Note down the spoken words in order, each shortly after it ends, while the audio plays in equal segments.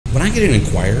when I get an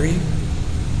inquiry,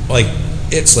 like,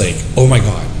 it's like, oh my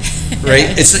God,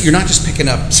 right? You're not just picking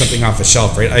up something off a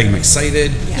shelf, right? I'm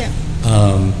excited. Yeah.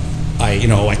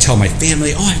 I tell my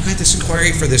family, oh, I've got this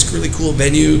inquiry for this really cool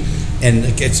venue, and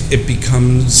it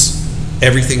becomes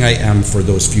everything I am for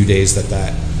those few days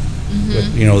that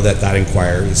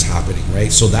inquiry is happening,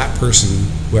 right? So that person,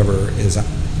 whoever is,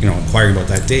 inquiring about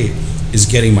that date, is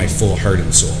getting my full heart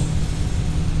and soul.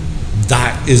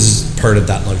 That is part of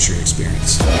that luxury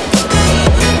experience.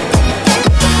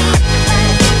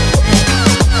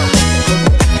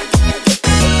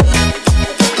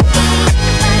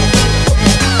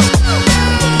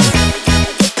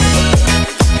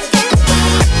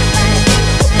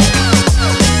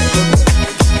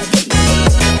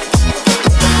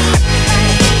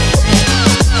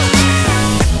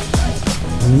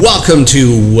 Welcome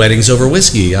to Weddings Over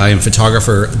Whiskey. I am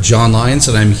photographer John Lyons,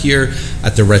 and I'm here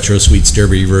at the Retro Suites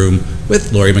Derby Room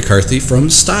with Laurie McCarthy from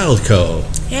Styled Co.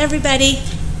 Hey, everybody.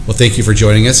 Well, thank you for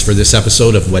joining us for this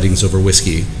episode of Weddings Over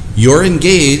Whiskey. You're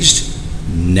engaged.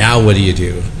 Now what do you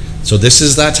do? So this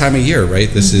is that time of year, right?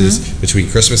 This is between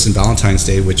Christmas and Valentine's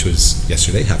Day, which was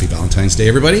yesterday. Happy Valentine's Day,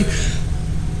 everybody.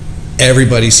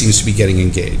 Everybody seems to be getting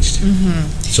engaged.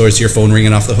 So is your phone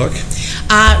ringing off the hook?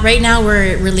 Right now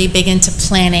we're really big into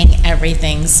planning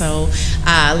everything. So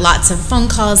lots of phone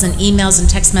calls and emails and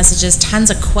text messages, tons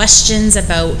of questions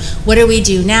about what do we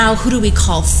do now? Who do we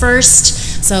call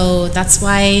first? So that's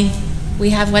why we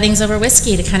have Weddings Over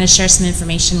Whiskey, to kind of share some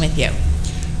information with you.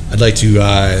 I'd like to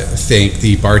thank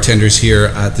the bartenders here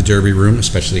at the Derby Room,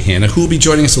 especially Hannah, who will be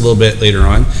joining us a little bit later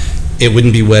on. It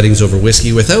wouldn't be Weddings Over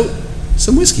Whiskey without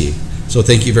some whiskey. So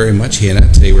thank you very much,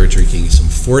 Hannah. Today we're drinking some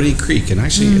 40 Creek, and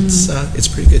actually it's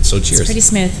pretty good. So cheers. It's pretty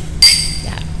smooth.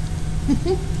 Yeah.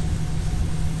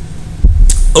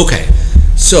 Okay,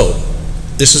 so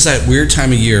this is that weird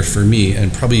time of year for me,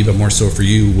 and probably even more so for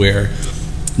you, where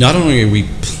not only are we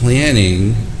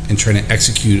planning and trying to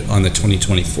execute on the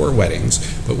 2024 weddings,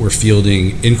 but we're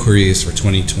fielding inquiries for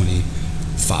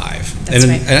 2025. That's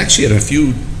right. And actually, at a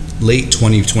few late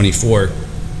 2024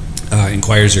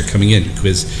 inquiries are coming in,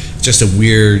 because just a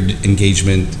weird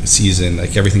engagement season.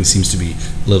 Like, everything seems to be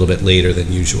a little bit later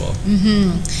than usual.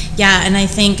 Yeah, and I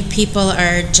think people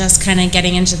are just kind of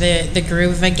getting into the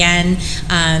groove again.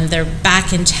 They're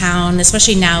back in town,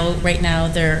 especially now. Right now,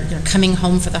 they're coming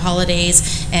home for the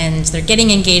holidays, and they're getting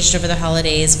engaged over the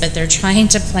holidays, but they're trying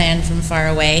to plan from far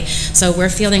away. So we're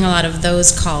fielding a lot of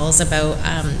those calls about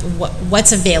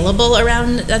what's available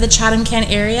around the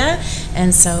Chatham-Kent area,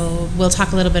 and so we'll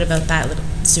talk a little bit about that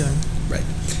soon. Right.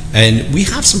 And we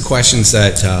have some questions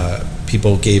that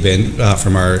people gave in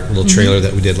from our little trailer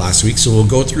that we did last week, so we'll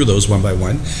go through those one by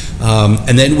one,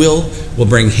 and then we'll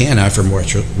bring Hannah from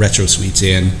Retro Suites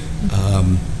in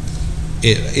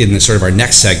the sort of our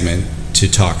next segment to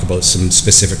talk about some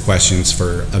specific questions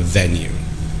for a venue.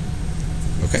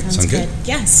 Okay, sound good?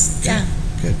 Yes. Okay. Yeah.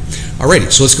 Good.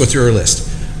 Alrighty, so let's go through our list.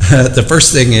 The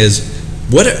first thing is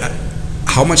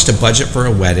how much to budget for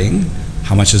a wedding.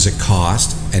 How much does it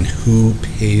cost, and who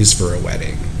pays for a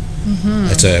wedding?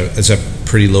 That's a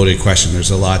pretty loaded question. There's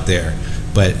a lot there,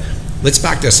 but let's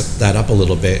back that up a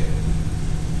little bit.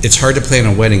 It's hard to plan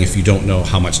a wedding if you don't know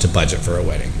how much to budget for a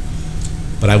wedding,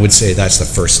 but I would say that's the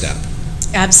first step.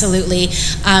 Absolutely.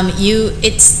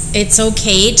 It's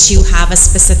okay to have a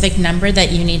specific number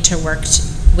that you need to work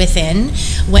within.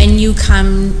 When you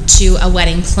come to a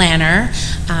wedding planner,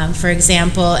 for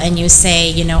example, and you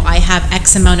say, I have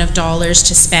X amount of dollars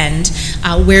to spend,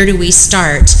 where do we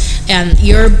start?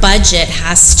 Your budget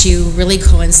has to really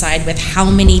coincide with how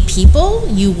many people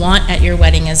you want at your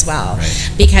wedding as well.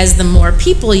 Right. Because the more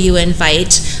people you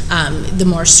invite, the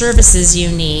more services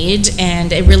you need,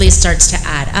 and it really starts to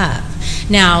add up.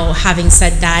 Now, having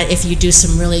said that, if you do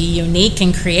some really unique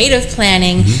and creative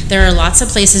planning, there are lots of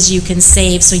places you can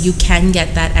save so you can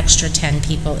get that extra 10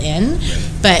 people in.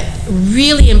 But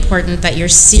really important that you're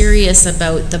serious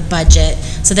about the budget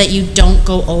so that you don't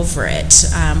go over it.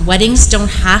 Weddings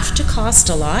don't have to cost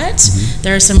a lot.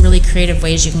 There are some really creative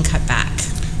ways you can cut back.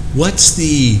 What's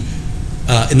the,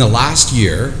 in the last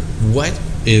year, what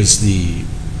is the,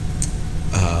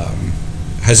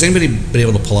 has anybody been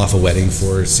able to pull off a wedding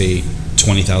for, say,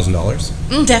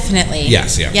 $20,000? Definitely.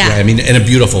 Yes, yeah. I mean, and a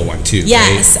beautiful one too.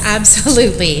 Yes, right?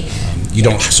 Absolutely. You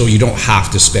don't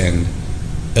have to spend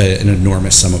an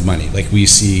enormous sum of money. Like we've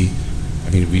seen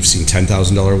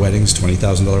 $10,000 weddings,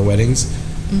 $20,000 weddings,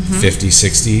 50,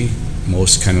 60.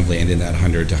 Most kind of land in that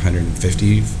 100 to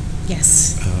 150.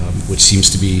 Yes. Which seems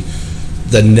to be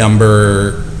the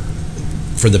number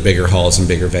for the bigger halls and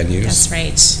bigger venues. That's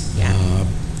right. Yeah.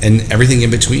 And everything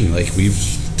in between. Like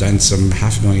we've done some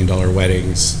 $500,000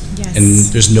 weddings, Yes. and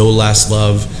there's no less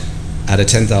love at a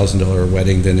 $10,000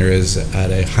 wedding than there is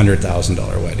at a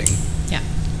 $100,000 wedding. Yeah.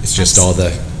 It's just all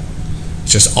the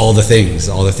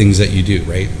things that you do,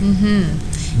 right?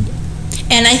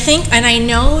 And I think, and I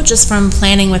know just from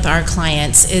planning with our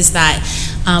clients, is that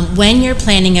when you're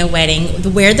planning a wedding,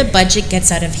 where the budget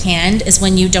gets out of hand is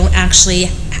when you don't actually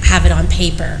have it on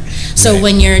paper. So Right.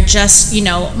 when you're just,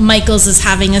 Michael's is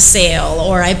having a sale,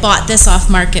 or I bought this off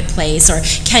Marketplace, or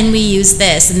can we use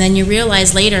this? And then you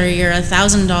realize later you're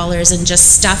 $1,000 in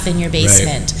just stuff in your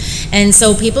basement. And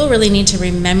so people really need to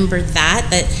remember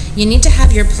that you need to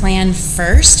have your plan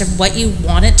first of what you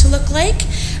want it to look like,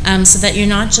 so that you're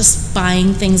not just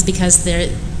buying things because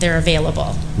they're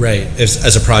available. Right.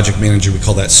 As a project manager, we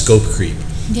call that scope creep,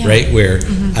 Yeah. right? Where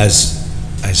as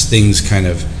things kind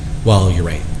of, well, you're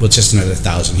right. Well, it's just another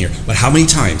 1,000 here. But how many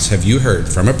times have you heard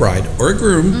from a bride or a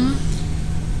groom,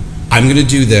 I'm going to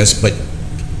do this, but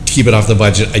keep it off the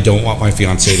budget. I don't want my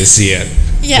fiance to see it.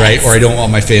 Yes. Right? Or I don't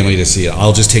want my family to see it.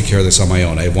 I'll just take care of this on my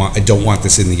own. I don't want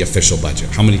this in the official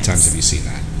budget. How many times have you seen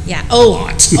that? Yeah.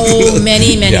 lot.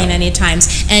 Many, Yeah. many times.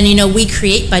 And we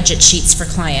create budget sheets for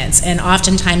clients, and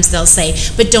oftentimes they'll say,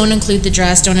 but don't include the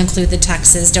dress, don't include the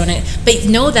tuxes, but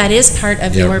no, that is part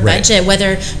of your right. budget,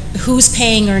 whether who's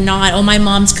paying or not. Oh, my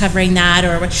mom's covering that,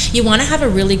 or you want to have a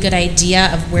really good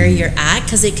idea of where you're at,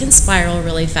 because it can spiral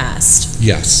really fast.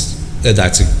 Yes.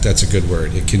 That's a good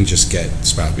word. It can just get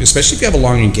spirally, especially if you have a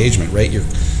long engagement, right?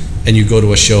 And you go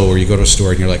to a show or you go to a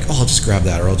store and you're like, oh, I'll just grab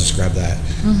that, or I'll just grab that.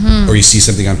 Or you see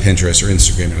something on Pinterest or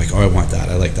Instagram, you're like, oh, I want that,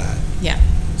 I like that. Yeah.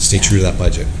 Stay true to that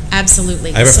budget.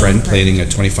 Absolutely. I have a So friend important. planning a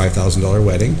 $25,000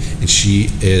 wedding, and she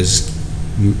is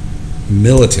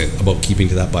militant about keeping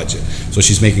to that budget. So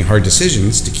she's making hard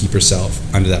decisions to keep herself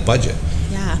under that budget.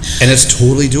 Yeah. And it's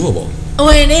totally doable. Oh,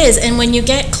 it is. And when you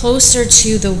get closer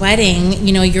to the wedding,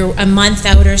 you're a month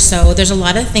out or so, there's a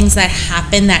lot of things that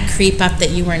happen that creep up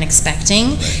that you weren't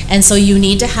expecting. Right. And so you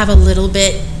need to have a little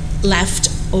bit left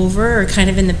over, or kind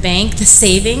of in the bank, the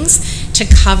savings, to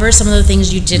cover some of the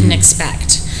things you didn't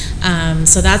expect.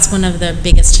 So that's one of the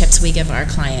biggest tips we give our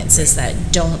clients, is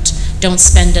that don't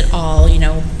spend it all,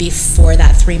 before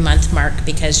that 3-month mark,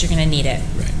 because you're going to need it.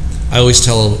 Right. I always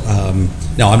tell,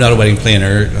 now I'm not a wedding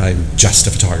planner, I'm just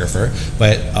a photographer,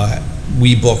 but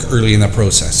we book early in the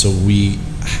process, so we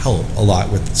help a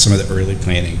lot with some of the early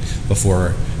planning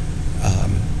before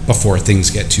things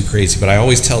get too crazy. But I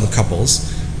always tell the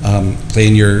couples,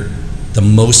 plan the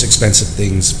most expensive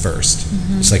things first.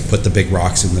 It's like put the big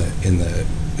rocks in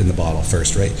the bottle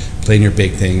first, right? Plan your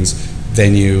big things,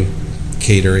 venue,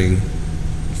 catering,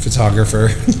 photographer.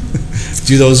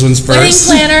 Do those ones first.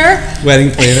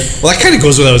 Wedding planner. Well, that kind of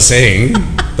goes without saying,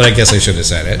 but I guess I should have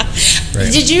said it.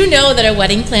 Right. Did you know that a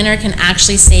wedding planner can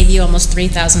actually save you almost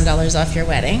 $3,000 off your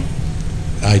wedding?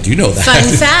 I do know that. Fun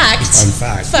fact.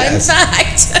 Fun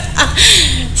fact.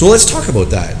 So let's talk about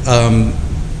that.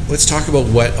 Let's talk about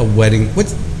what a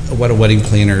wedding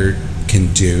planner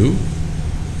can do.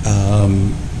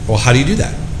 Well, how do you do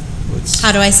that?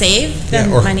 How do I save the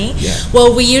money? Yeah.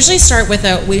 Well, we usually start with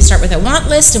a want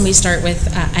list, and we start with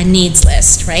a needs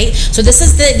list, right? So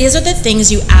these are the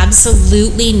things you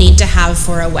absolutely need to have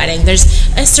for a wedding. There's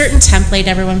a certain template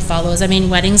everyone follows. I mean,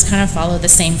 weddings kind of follow the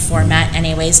same format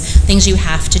anyways, things you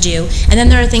have to do. And then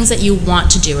there are things that you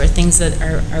want to do, or things that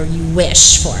are you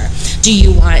wish for. Do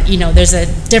you want, there's a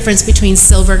difference between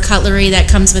silver cutlery that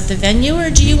comes with the venue, or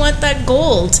do you want that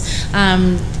gold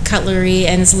cutlery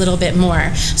and it's a little bit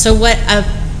more? So what a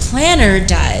planner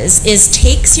does is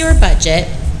takes your budget,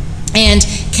 and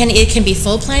it can be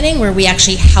full planning, where we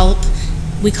actually help.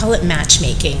 We call it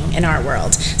matchmaking in our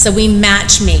world. So we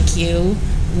matchmake you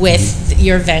with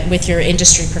your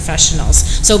industry professionals.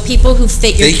 So people who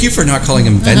fit your. Thank you for not calling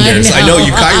them vendors. I know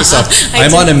you caught yourself.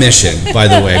 I'm on a mission, by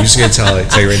the way. I'm just going to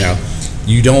tell you right now.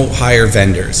 You don't hire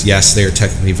vendors. Yes, they are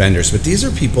technically vendors, but these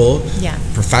are people,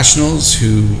 professionals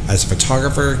who, as a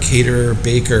photographer, caterer,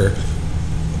 baker,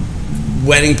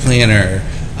 wedding planner,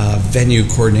 venue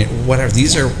coordinator, whatever.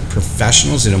 These are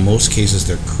professionals, and in most cases,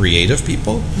 they're creative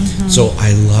people. So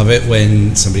I love it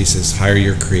when somebody says, hire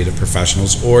your creative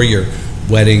professionals, or your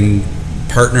wedding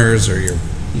partners, or your.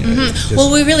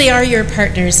 Well, we really are your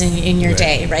partners in your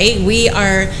day, right?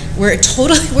 We're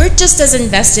just as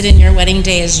invested in your wedding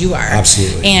day as you are.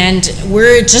 Absolutely. And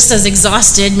we're just as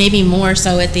exhausted, maybe more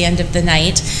so at the end of the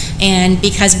night. And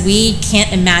because we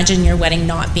can't imagine your wedding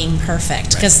not being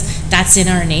perfect, because that's in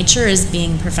our nature as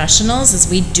being professionals, as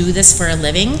we do this for a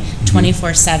living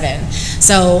 24/7.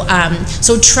 So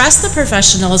so trust the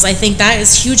professionals. I think that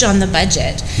is huge on the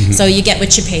budget. So you get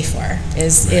what you pay for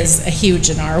is a huge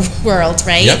in our world,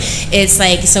 right? Yep. It's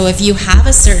like, so if you have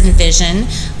a certain vision,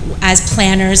 as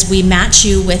planners, we match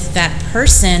you with that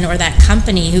person or that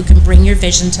company who can bring your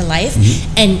vision to life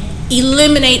and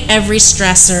eliminate every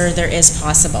stressor there is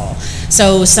possible.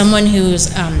 So someone who's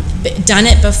done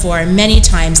it before many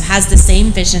times, has the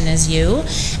same vision as you.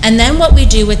 And then what we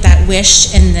do with that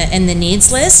wish and the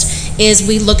needs list is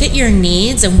we look at your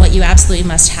needs and what you absolutely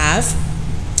must have.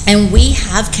 And we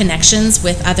have connections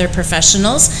with other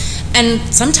professionals and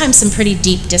sometimes some pretty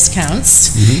deep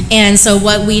discounts. And so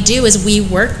what we do is we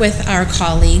work with our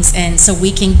colleagues, and so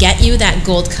we can get you that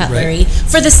gold cutlery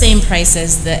for the same price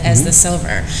as the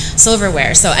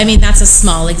silverware. So I mean, that's a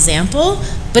small example,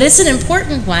 but it's an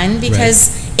important one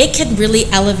because it can really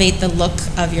elevate the look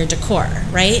of your decor,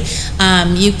 right?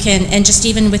 You can, and just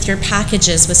even with your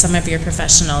packages with some of your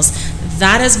professionals,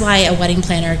 that is why a wedding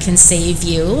planner can save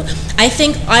you. I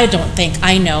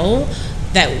know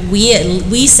that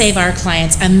we save our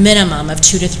clients a minimum of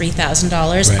 $2,000 to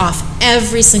 $3,000 off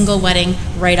every single wedding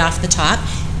right off the top,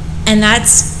 and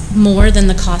that's more than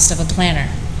the cost of a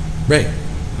planner. Right.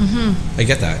 I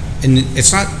get that, and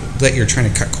it's not that you're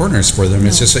trying to cut corners for them.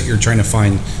 It's just that you're trying to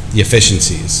find the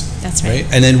efficiencies. That's right.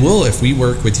 And then if we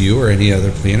work with you or any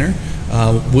other planner,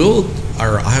 I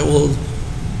will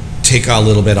take a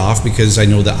little bit off because I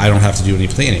know that I don't have to do any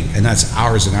planning, and that's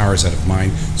hours and hours out of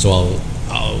mine. So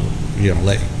I'll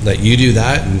let you do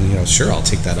that, and sure, I'll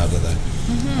take that out of the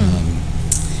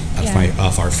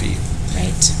off our fee.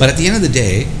 Right. But at the end of the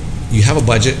day, you have a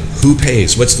budget. Who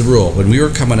pays? What's the rule? When we were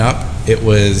coming up, it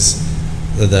was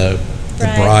the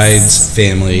bride's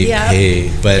family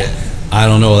paid, but I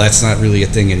don't know, that's not really a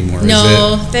thing anymore,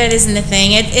 no, is it? That isn't a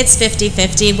thing. It's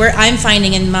 50-50. Where I'm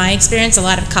finding in my experience a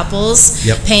lot of couples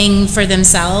paying for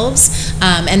themselves,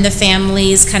 and the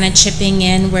families kind of chipping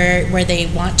in where they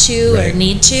want to or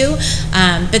need to.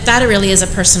 But that really is a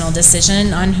personal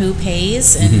decision on who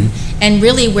pays and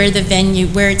really where the venue,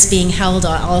 where it's being held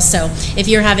also. If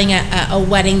you're having a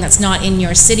wedding that's not in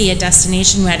your city, a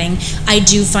destination wedding, I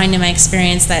do find in my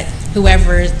experience that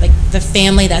whoever, like the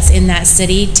family that's in that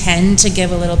city, tend to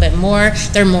give a little bit more.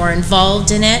 They're more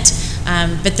involved in it,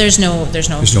 but there's no rules.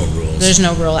 There's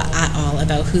no rule at all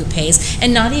about who pays,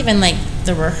 and not even like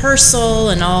the rehearsal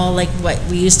and all like what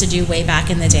we used to do way back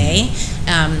in the day.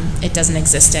 It doesn't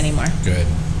exist anymore. Good.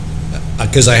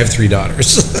 Because I have 3 daughters,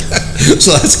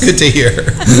 so that's good to hear.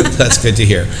 That's good to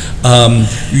hear.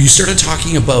 You started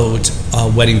talking about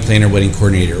wedding planner, wedding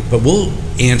coordinator, but we'll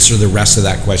answer the rest of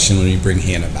that question when we bring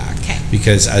Hannah back. Okay.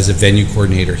 Because as a venue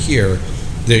coordinator here,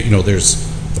 there's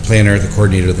the planner, the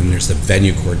coordinator, then there's the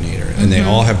venue coordinator, and they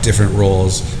all have different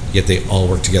roles, yet they all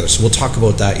work together. So we'll talk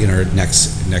about that in our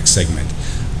next segment.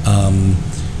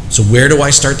 So where do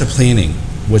I start the planning?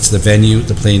 What's the venue,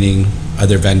 the planning,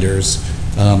 other vendors?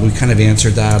 We kind of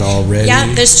answered that already.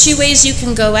 Yeah, there's 2 ways you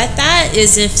can go at that.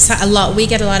 Is if we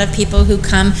get a lot of people who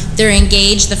come, they're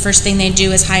engaged. The first thing they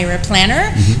do is hire a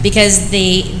planner because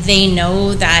they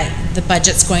know that the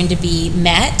budget's going to be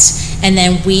met, and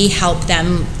then we help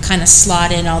them kind of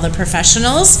slot in all the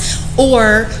professionals.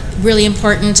 Or really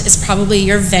important is probably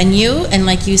your venue, and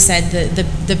like you said,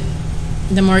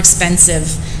 the more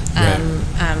expensive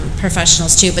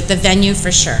professionals too, but the venue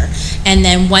for sure. And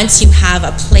then once you have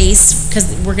a place,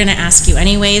 because we're going to ask you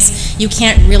anyways, you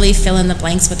can't really fill in the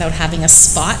blanks without having a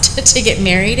spot to get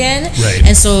married in. Right.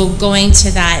 And so going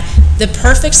to that, the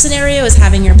perfect scenario is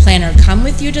having your planner come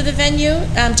with you to the venue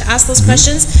to ask those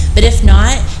questions. But if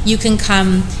not, you can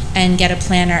come and get a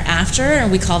planner after,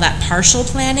 and we call that partial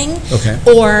planning. Okay.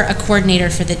 Or a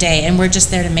coordinator for the day, and we're just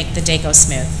there to make the day go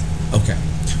smooth. Okay.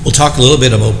 We'll talk a little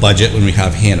bit about budget when we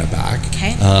have Hannah back.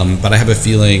 Okay. But I have a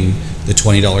feeling the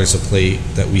 $20 a plate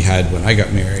that we had when I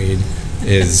got married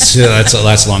is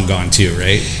that's long gone too,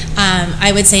 right?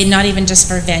 I would say not even just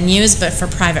for venues, but for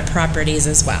private properties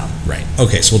as well. Right.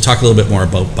 Okay. So we'll talk a little bit more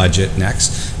about budget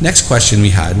next. Next question we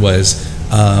had was,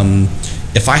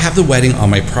 if I have the wedding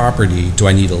on my property, do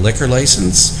I need a liquor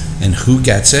license, and who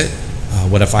gets it?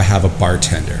 What if I have a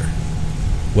bartender?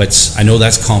 I know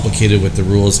that's complicated with the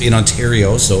rules in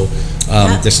Ontario, so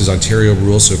this is Ontario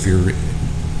rules, so if you're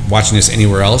watching this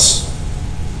anywhere else,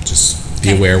 just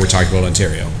be aware we're talking about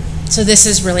Ontario. So this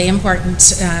is really important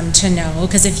to know,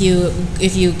 because if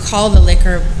you call the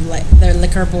liquor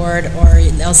board or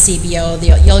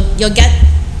LCBO, you'll get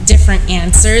different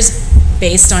answers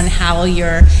based on how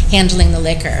you're handling the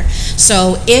liquor.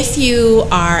 So if you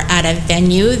are at a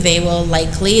venue,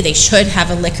 they should have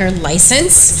a liquor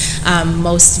license.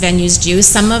 Most venues do.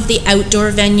 Some of the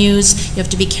outdoor venues, you have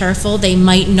to be careful. They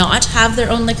might not have their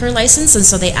own liquor license, and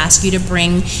so they ask you to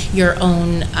bring your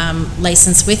own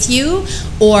license with you,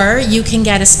 or you can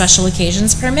get a special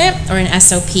occasions permit or an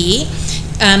SOP.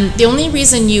 The only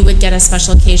reason you would get a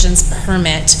special occasions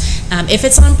permit, if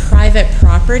it's on private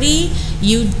property,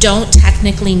 you don't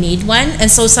technically need one.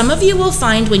 And so some of you will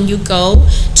find when you go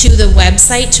to the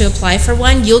website to apply for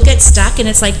one, you'll get stuck, and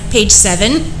it's like page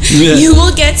 7. Yeah. You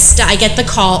will get stuck. I get the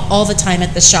call all the time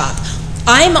at the shop.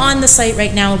 I'm on the site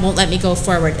right now, it won't let me go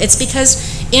forward. It's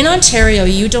because in Ontario,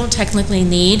 you don't technically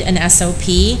need an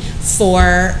SOP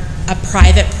for a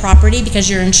private property because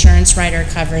your insurance rider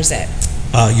covers it.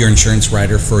 Your insurance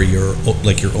rider for your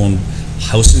own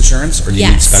house insurance, or do you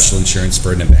need special insurance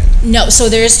for an event? No, so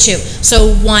there's two.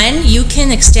 So one, you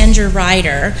can extend your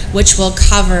rider, which will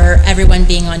cover everyone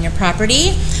being on your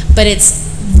property, but it's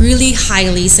really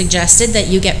highly suggested that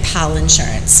you get PAL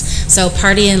insurance, so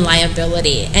party and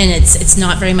liability, and it's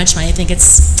not very much money. I think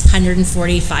it's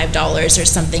 $145 or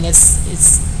something.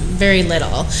 It's very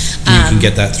little. You can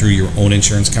get that through your own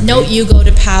insurance company? No, you go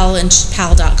to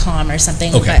pal.com or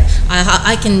something. Okay. But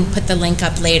I can put the link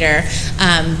up later.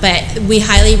 But we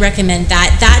highly recommend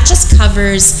that. That just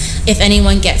covers if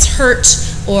anyone gets hurt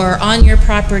or on your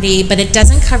property, but it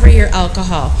doesn't cover your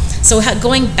alcohol. So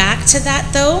going back to that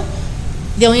though,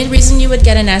 the only reason you would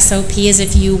get an SOP is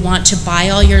if you want to buy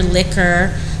all your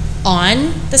liquor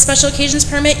on the special occasions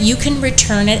permit. You can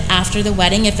return it after the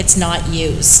wedding if it's not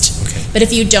used. Okay. But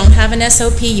if you don't have an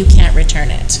SOP, you can't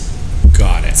return it.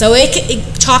 Got it. So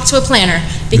talk to a planner,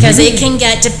 because it can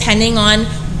get, depending on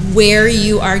where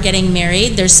you are getting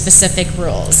married, there's specific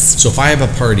rules. So if I have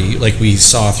a party, like we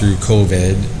saw through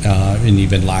COVID, and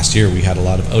even last year, we had a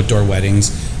lot of outdoor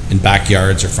weddings in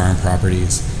backyards or farm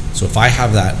properties. So if I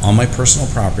have that on my personal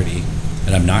property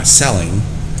and I'm not selling,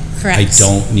 correct, I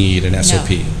don't need an SOP.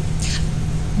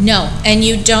 No, and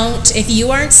you don't, if you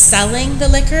aren't selling the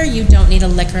liquor, you don't need a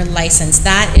liquor license.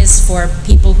 That is for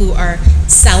people who are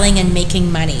selling and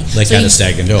making money. Like at a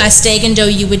stag and dough. A stag and dough,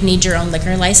 you would need your own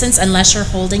liquor license unless you're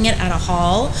holding it at a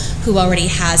hall who already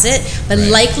has it. But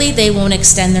likely they won't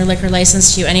extend their liquor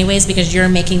license to you anyways, because you're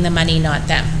making the money, not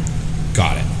them.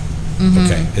 Got it. Mm-hmm.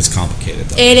 Okay, it's complicated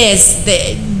though. It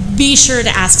is. Be sure to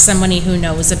ask somebody who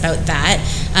knows about that.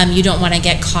 You don't want to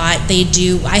get caught. They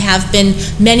do. I have been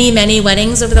many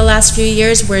weddings over the last few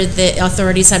years where the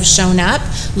authorities have shown up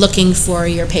looking for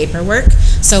your paperwork.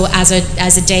 So as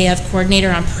a day of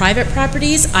coordinator on private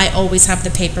properties, I always have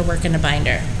the paperwork in a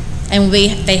binder, and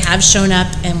they have shown up,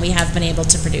 and we have been able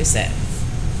to produce it.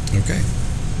 Okay.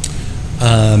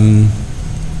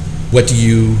 What do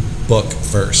you book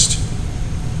first?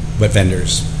 What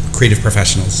vendors? Creative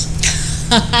professionals.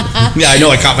 Yeah, I know,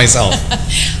 I caught myself.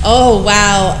 Oh,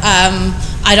 wow.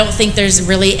 I don't think there's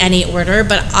really any order,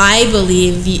 but I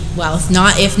believe, well,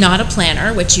 if not a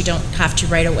planner, which you don't have to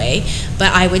right away,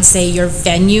 but I would say your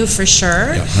venue for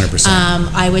sure. Yeah, 100%.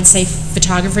 I would say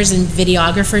photographers and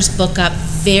videographers book up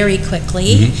very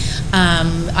quickly.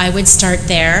 Mm-hmm. I would start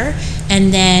there,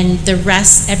 and then the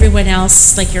rest, everyone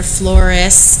else, like your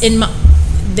florists,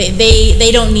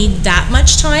 they don't need that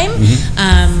much time.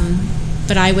 Mm-hmm.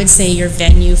 But I would say your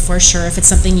venue for sure, if it's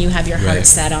something you have your heart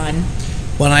set on.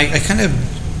 Well, I kind of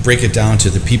break it down to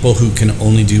the people who can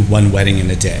only do one wedding in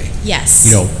a day. Yes.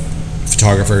 You know,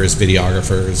 photographers,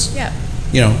 videographers. Yeah.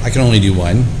 You know, I can only do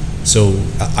one, so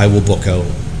I will book out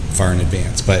far in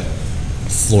advance. But a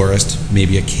florist,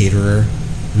 maybe a caterer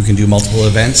who can do multiple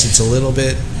events, it's a little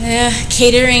bit.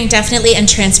 Catering, definitely, and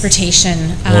transportation.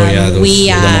 Those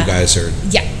limo guys are.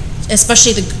 Yeah.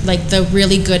 Especially the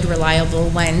really good, reliable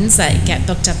ones that get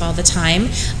booked up all the time.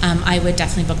 I would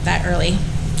definitely book that early.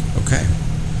 Okay.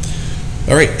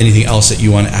 All right. Anything else that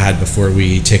you want to add before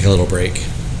we take a little break?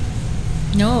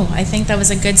 No, I think that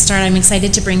was a good start. I'm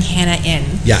excited to bring Hannah in.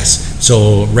 Yes.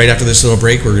 So right after this little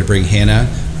break, we're going to bring Hannah,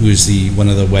 who is one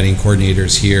of the wedding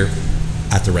coordinators here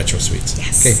at the Retro Suites.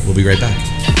 Yes. Okay. We'll be right back.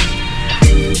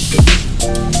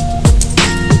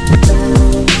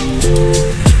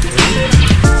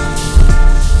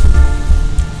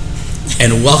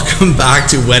 And welcome back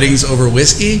to Weddings Over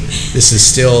Whiskey. This is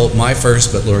still my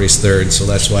first, but Laurie's third, so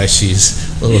that's why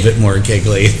she's a little bit more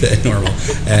giggly than normal.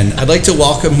 And I'd like to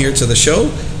welcome here to the show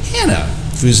Hannah,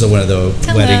 who's one of the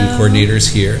wedding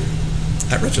coordinators here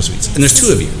at Retro Suites. And there's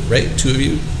two of you, right? Two of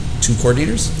you, two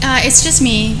coordinators? It's just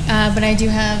me, but I do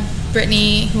have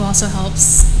Brittany, who also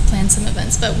helps plan some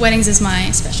events. But weddings is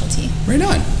my specialty. Right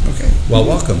on. Okay. Well,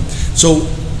 welcome. So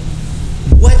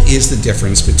what is the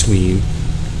difference between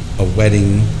a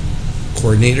wedding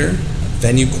coordinator, a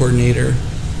venue coordinator,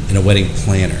 and a wedding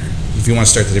planner. If you want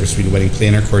to start the difference between a wedding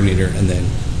planner, coordinator, and then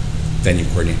venue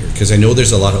coordinator, because I know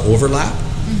there's a lot of overlap,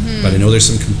 but I know there's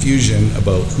some confusion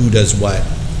about who does what.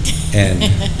 And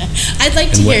I'd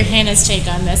like to hear Hannah's take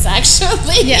on this,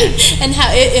 actually. Yeah. And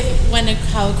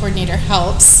how a coordinator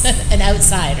helps an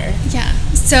outsider. Yeah.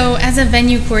 So as a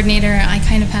venue coordinator, I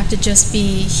kind of have to just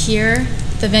be here.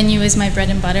 The venue is my bread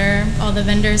and butter. All the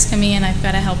vendors coming in, I've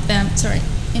got to help them. Sorry,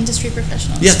 industry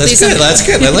professionals. Yeah, that's good. That's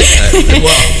good. I like that.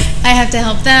 Wow. I have to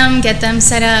help them, get them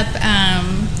set up,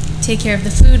 take care of the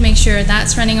food, make sure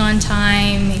that's running on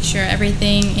time, make sure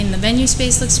everything in the venue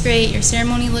space looks great, your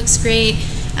ceremony looks great.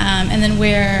 And then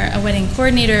where a wedding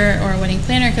coordinator or a wedding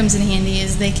planner comes in handy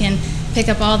is they can pick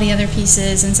up all the other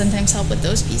pieces and sometimes help with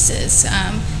those pieces.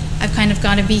 I've kind of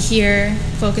got to be here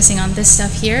focusing on this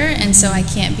stuff here, and so I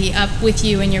can't be up with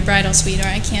you in your bridal suite, or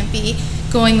I can't be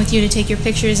going with you to take your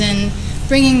pictures and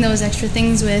bringing those extra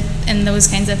things with and those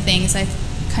kinds of things. I've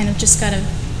kind of just got to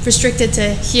restricted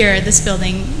to here, this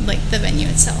building, like the venue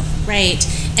itself. Right.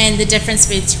 And the difference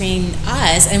between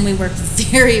us, and we work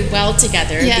very well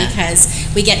together because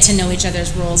we get to know each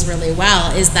other's roles really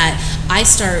well, is that I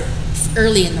start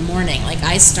early in the morning. Like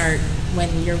I start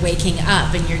when you're waking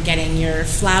up and you're getting your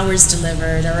flowers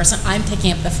delivered, or I'm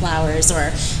picking up the flowers,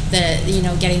 or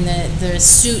getting the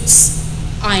suits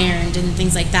ironed and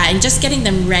things like that, and just getting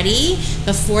them ready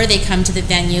before they come to the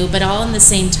venue, but all in the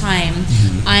same time.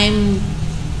 I'm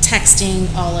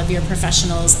texting all of your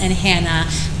professionals and Hannah,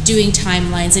 doing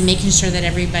timelines and making sure that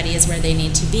everybody is where they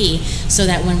need to be, so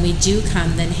that when we do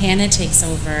come, then Hannah takes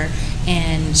over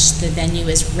and the venue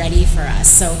is ready for us.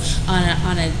 So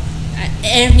on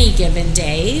any given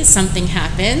day, something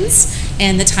happens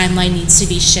and the timeline needs to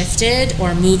be shifted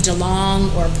or moved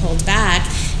along or pulled back,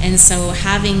 and so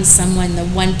having someone, the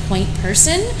one point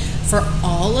person for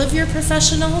all of your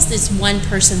professionals, is one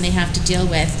person they have to deal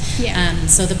with.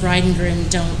 So the bride and groom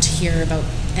don't hear about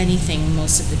anything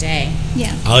most of the day.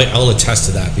 I'll attest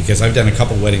to that, because I've done a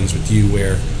couple weddings with you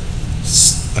where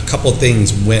a couple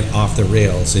things went off the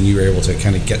rails and you were able to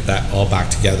kind of get that all back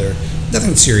together.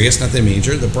 Nothing serious, nothing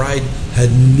major. The bride had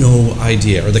no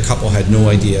idea, or the couple had no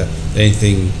idea that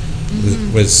anything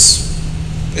was,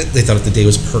 they thought the day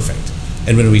was perfect.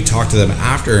 And when we talked to them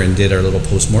after and did our little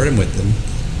post-mortem with them,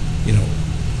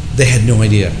 they had no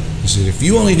idea. He said, if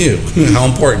you only knew how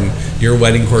important your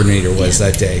wedding coordinator was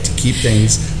that day to keep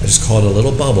things, I just call it a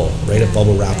little bubble, right? A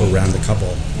bubble wrap around the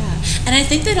couple. And I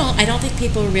think I don't think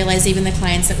people realize, even the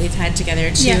clients that we've had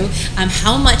together too,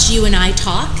 how much you and I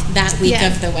talk that week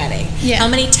of the wedding. How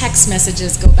many text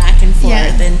messages go back and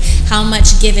forth, and how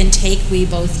much give and take we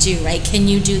both do, right? Can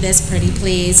you do this pretty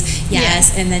please?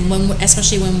 Yes. And then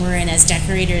especially when we're in as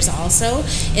decorators also,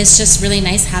 it's just really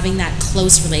nice having that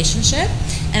close relationship.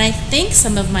 And I think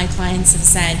some of my clients have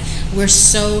said, we're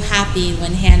so happy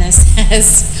when Hannah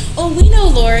says, oh, we know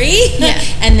Laurie.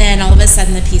 And then all of a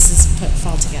sudden the pieces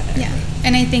fall together.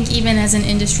 And I think even as an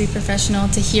industry professional,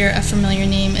 to hear a familiar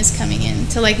name is coming in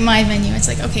to like my venue, it's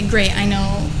like, okay, great. I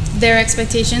know their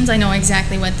expectations. I know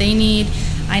exactly what they need.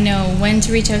 I know when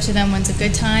to reach out to them, when's a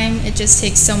good time. It just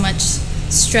takes so much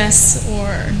stress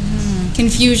or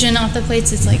confusion off the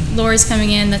plates. It's like, Laura's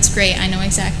coming in. That's great. I know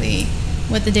exactly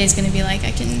what the day's going to be like.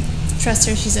 I can trust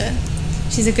her. She's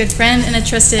a good friend and a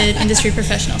trusted industry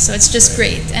professional. So it's just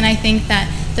great. And I think that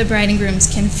the bride and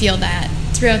grooms can feel that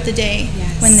throughout the day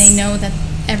when they know that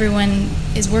everyone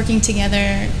is working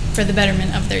together for the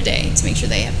betterment of their day to make sure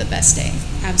they have the best day.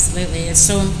 Absolutely. It's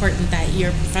so important that your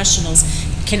professionals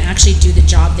can actually do the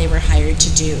job they were hired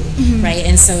to do, right?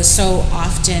 And so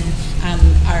often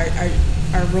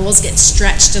our roles get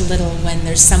stretched a little when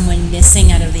there's someone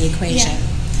missing out of the equation.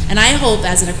 And I hope,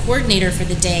 as a coordinator for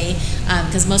the day,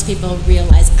 because most people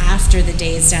realize after the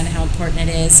day is done how important it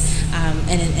is,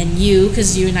 and you,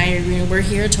 because you and I we're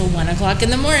here till 1 o'clock in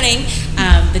the morning,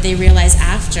 but they realize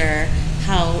after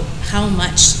how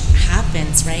much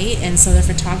happens, right? And so the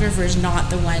photographer is not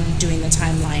the one doing the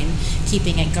timeline,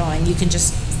 keeping it going. You can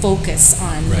just focus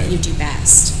on what you do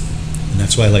best. And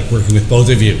that's why I like working with both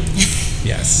of you.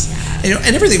 Yes.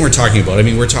 And everything we're talking about, I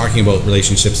mean, we're talking about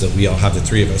relationships that we all have, the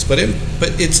three of us, but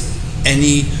it's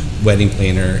any wedding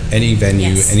planner, any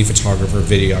venue, any photographer,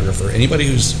 videographer, anybody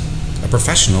who's a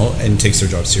professional and takes their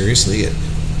job seriously.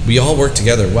 We all work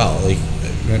together well. Like,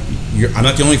 I'm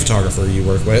not the only photographer you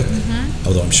work with,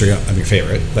 although I'm sure I'm your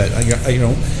favorite, but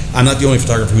I'm not the only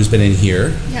photographer who's been in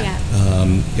here.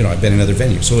 I've been in other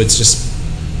venues. So it's just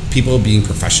people being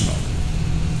professional.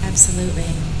 Absolutely.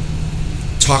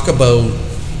 Talk about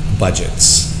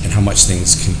budgets and how much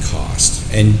things can cost.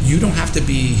 And you don't have to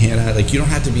be, Hannah, like you don't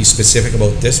have to be specific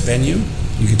about this venue.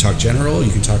 You can talk general,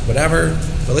 you can talk whatever,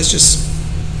 but I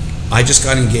just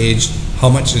got engaged. How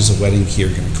much is a wedding here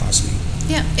going to cost me?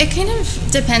 Yeah, it kind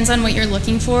of depends on what you're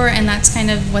looking for, and that's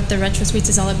kind of what the Retro Suites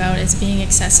is all about, is being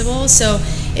accessible. So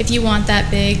if you want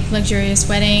that big, luxurious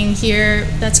wedding here,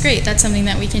 that's great. That's something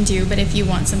that we can do. But if you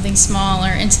want something small or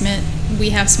intimate,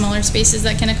 we have smaller spaces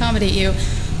that can accommodate you.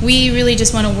 We really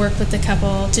just want to work with the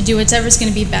couple to do whatever's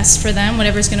going to be best for them,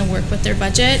 whatever's going to work with their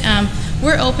budget.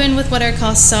 We're open with what our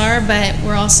costs are, but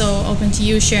we're also open to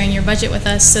you sharing your budget with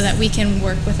us so that we can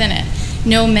work within it.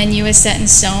 No menu is set in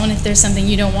stone. If there's something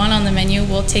you don't want on the menu,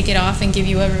 we'll take it off and give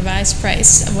you a revised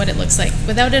price of what it looks like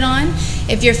without it on.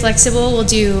 If you're flexible, we'll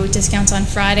do discounts on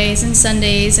Fridays and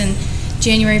Sundays, and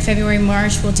January, February,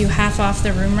 March, we'll do half off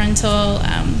the room rental.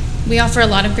 We offer a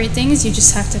lot of great things. You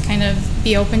just have to kind of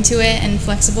be open to it and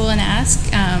flexible and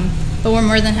ask. But we're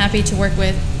more than happy to work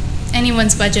with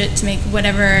anyone's budget to make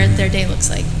whatever their day looks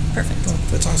like perfect. Oh,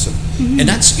 that's awesome. And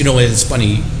that's, it's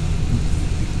funny,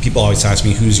 people always ask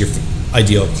me, who's your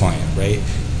ideal client, right?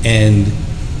 And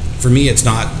for me, it's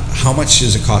not how much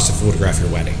does it cost to photograph your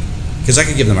wedding, because I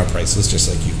could give them a price list just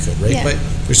like you could, right? Yeah. But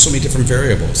there's so many different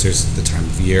variables. There's the time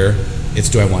of year. It's,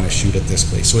 do I want to shoot at this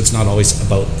place? So it's not always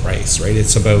about price, right?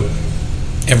 It's about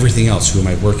everything else. Who am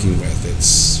I working with?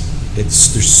 It's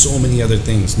there's so many other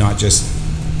things, not just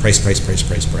price.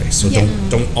 So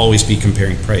don't always be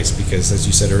comparing price, because as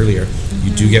you said earlier,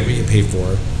 you do get what you pay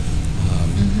for.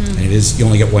 And it is, you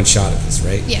only get one shot at this,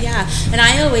 right? Yeah. And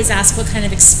I always ask, what kind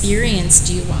of experience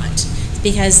do you want?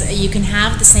 Because you can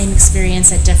have the same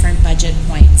experience at different budget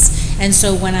points. And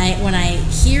so when I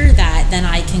hear that, then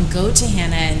I can go to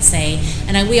Hannah and say,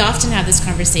 we often have this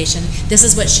conversation, this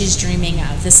is what she's dreaming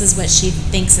of, this is what she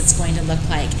thinks it's going to look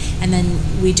like, and then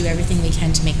we do everything we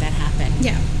can to make that happen.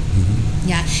 Yeah.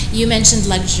 Yeah. You mentioned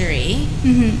luxury.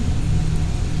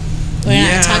 We're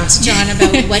going to talk to John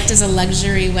about what does a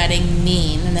luxury wedding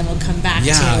mean, and then we'll come back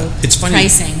to it's funny.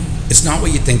 Pricing. It's not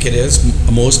what you think it is.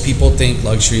 Most people think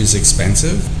luxury is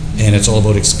expensive, and it's all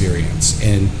about experience.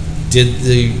 And did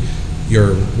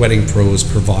your wedding pros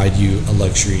provide you a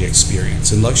luxury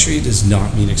experience? And luxury does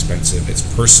not mean expensive. It's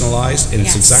personalized, and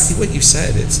it's exactly what you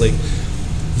said. It's like,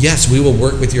 yes, we will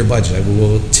work with your budget. We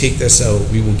will take this out.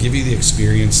 We will give you the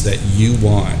experience that you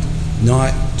want,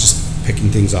 not just picking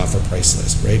things off a price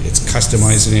list, right? It's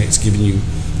customizing it. It's giving you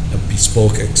a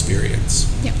bespoke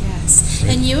experience. Yep. Yes.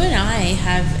 Right. And you and I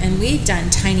and we've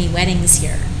done tiny weddings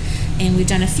here. And we've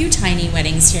done a few tiny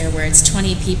weddings here where it's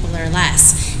 20 people or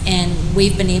less. And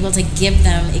we've been able to give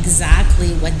them exactly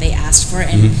what they asked for.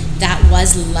 And that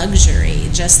was luxury.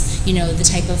 Just, the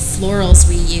type of florals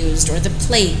we used, or the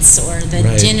plates, or the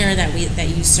dinner that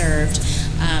you served.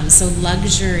 So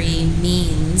luxury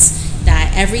means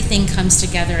that everything comes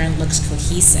together and looks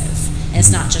cohesive. And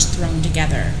it's not just thrown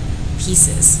together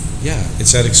pieces. Yeah,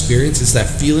 it's that experience. It's that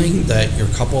feeling that your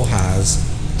couple has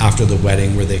after the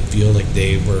wedding, where they feel like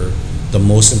they were the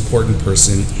most important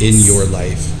person in your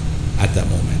life at that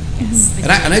moment. Yes.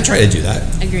 And I try to do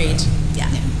that. Agreed. Yeah.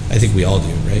 I think we all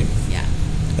do, right? Yeah.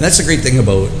 And that's the great thing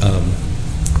about,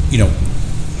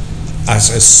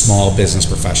 us as small business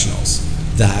professionals,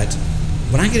 that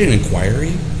when I get an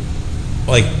inquiry,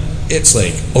 it's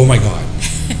like, oh my God,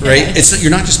 right?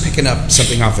 You're not just picking up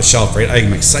something off a shelf, right?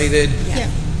 I'm excited. Yeah.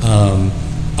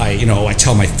 I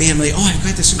tell my family, I've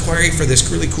got this inquiry for this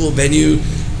really cool venue,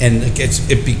 and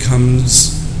it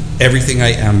becomes everything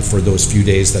I am for those few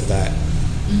days that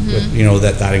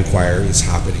inquiry is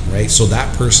happening, right? So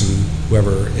that person,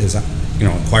 whoever is,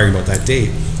 inquiring about that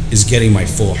date, is getting my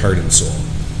full heart and soul.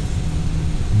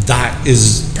 That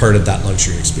is part of that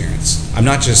luxury experience. I'm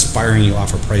not just firing you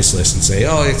off a price list and say,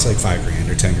 it's like $5,000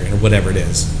 or $10,000 or whatever it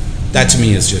is. That to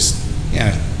me is just,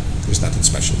 there's nothing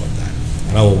special about that.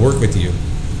 And I will work with you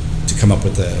to come up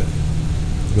with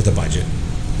a budget,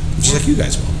 just like you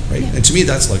guys will, right? Yeah. And to me,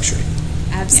 that's luxury.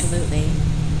 Absolutely.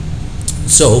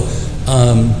 So,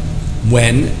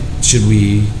 when should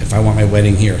we, if I want my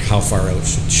wedding here, how far out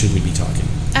should we be talking?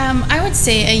 I would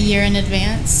say a year in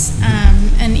advance,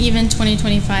 and even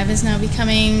 2025 is now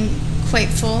becoming quite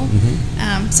full.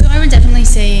 So I would definitely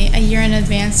say a year in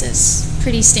advance is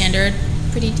pretty standard,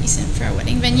 pretty decent for a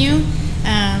wedding venue.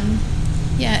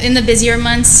 In the busier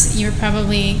months, you're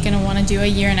probably going to want to do a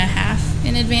year and a half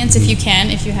in advance if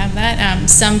you have that.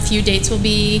 Some few dates will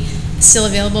be still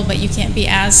available, but you can't be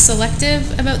as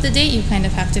selective about the date. You kind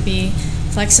of have to be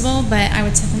flexible, but I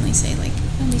would definitely say at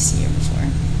least a year before.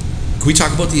 Can we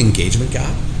talk about the engagement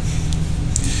gap?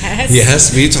 Yes.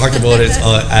 Yes, we talked about it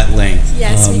at length.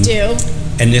 Yes, we do.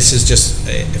 And this is just,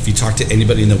 if you talk to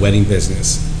anybody in the wedding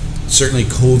business, certainly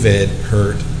COVID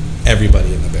hurt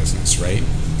everybody in the business, right?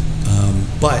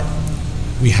 But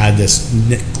we had this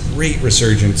great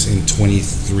resurgence in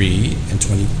 23 and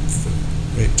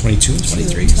 22 and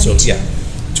 23. So yeah,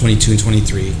 22 and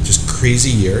 23, just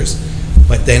crazy years.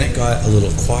 But then it got a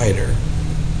little quieter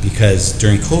because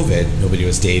during COVID, nobody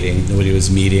was dating, nobody was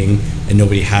meeting, and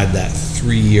nobody had that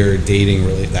 3-year dating,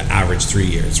 really, that average 3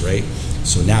 years, right?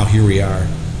 So now here we are,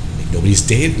 like nobody's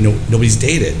dated,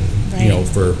 right.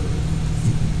 For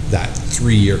that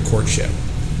 3-year courtship.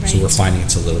 Right. So we're finding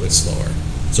it's a little bit slower.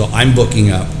 So I'm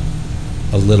booking up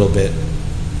a little bit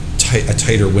a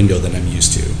tighter window than I'm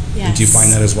used to. Yes. Do you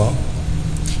find that as well?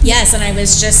 Yes, and I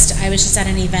was just at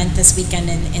an event this weekend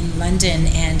in London,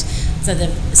 and so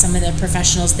some of the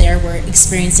professionals there were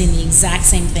experiencing the exact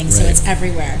same thing. Right. So it's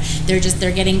everywhere.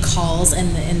 They're getting calls,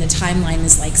 and the timeline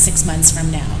is like 6 months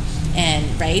from now,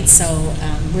 and right. So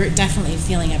we're definitely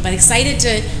feeling it, but excited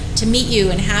to meet you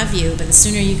and have you. But the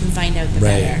sooner you can find out, the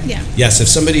better. Yeah. Yes. If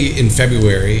somebody in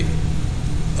February,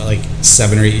 like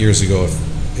 7 or 8 years ago,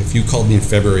 if you called me in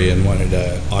February and wanted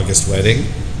an August wedding,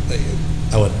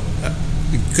 I would.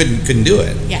 Couldn't do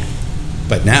it. Yeah.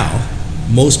 But now,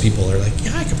 most people are like,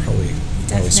 yeah, I could probably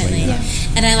swing that.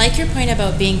 Yeah. And I like your point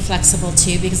about being flexible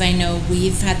too, because I know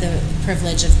we've had the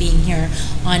privilege of being here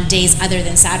on days other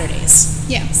than Saturdays.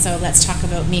 Yeah. So let's talk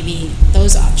about maybe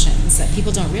those options that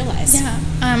people don't realize. Yeah.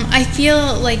 I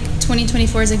feel like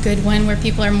 2024 is a good one where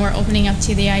people are more opening up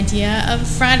to the idea of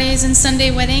Fridays and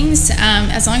Sunday weddings.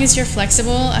 As long as you're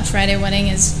flexible, a Friday wedding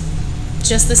is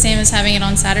just the same as having it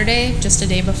on Saturday, just a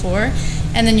day before,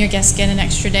 and then your guests get an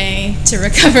extra day to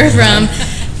recover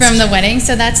from the wedding.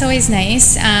 So that's always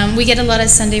nice. We get a lot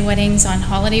of Sunday weddings on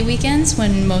holiday weekends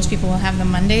when most people will have the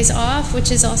Mondays off,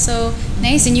 which is also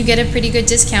nice, and you get a pretty good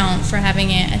discount for having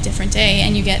it a different day,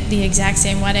 and you get the exact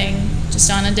same wedding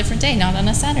just on a different day, not on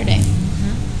a Saturday.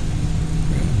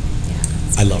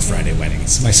 I love Friday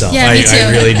weddings myself. Yeah, me too.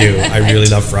 I really do. I really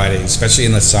love Fridays, especially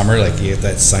in the summer. Like you get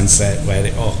that sunset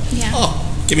wedding.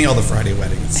 Oh, give me all the Friday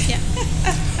weddings. Yeah.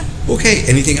 Okay.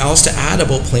 Anything else to add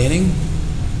about planning?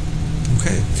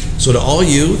 Okay. So to all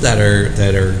you that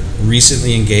are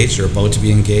recently engaged or about to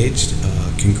be engaged,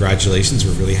 congratulations.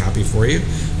 We're really happy for you.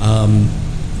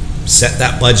 Set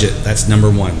that budget. That's number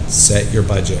one. Set your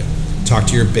budget. Talk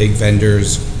to your big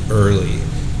vendors early,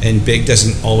 and big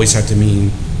doesn't always have to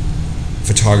mean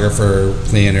photographer,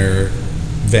 planner,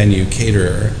 venue,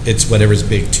 caterer. It's whatever's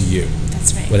big to you.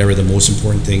 That's right. Whatever the most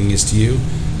important thing is to you.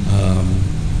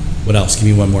 What else? Give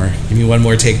me one more. Give me one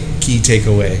more key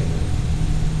takeaway.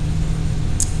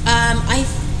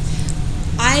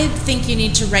 I think you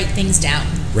need to write things down.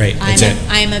 Right.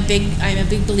 I'm a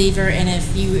big believer in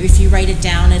if you write it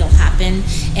down, it'll happen,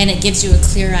 and it gives you a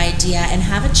clear idea. And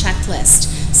have a checklist.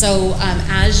 So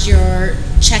as you're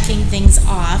checking things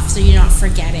off, so you're not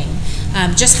forgetting.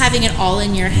 Just having it all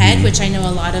in your head, which I know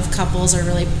a lot of couples are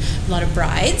really, a lot of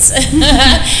brides,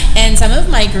 and some of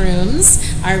my grooms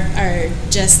are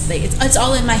just, it's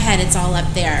all in my head, it's all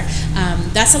up there.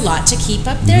 That's a lot to keep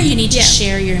up there. You need to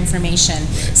share your information.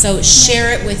 So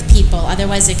share it with people,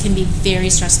 otherwise it can be very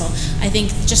stressful. I think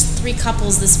just 3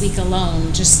 couples this week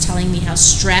alone just telling me how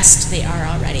stressed they are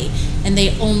already, and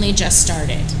they only just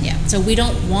started. Yeah. So we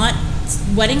don't want,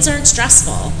 weddings aren't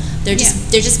stressful. They're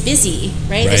just busy,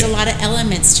 right? There's a lot of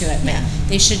elements to it, but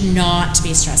they should not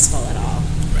be stressful at all.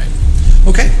 Right.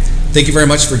 Okay. Thank you very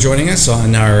much for joining us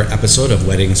on our episode of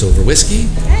Weddings Over Whiskey.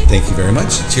 Okay. Thank you very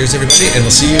much. Cheers, everybody, and we'll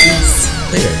see you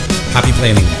later. Happy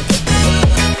planning.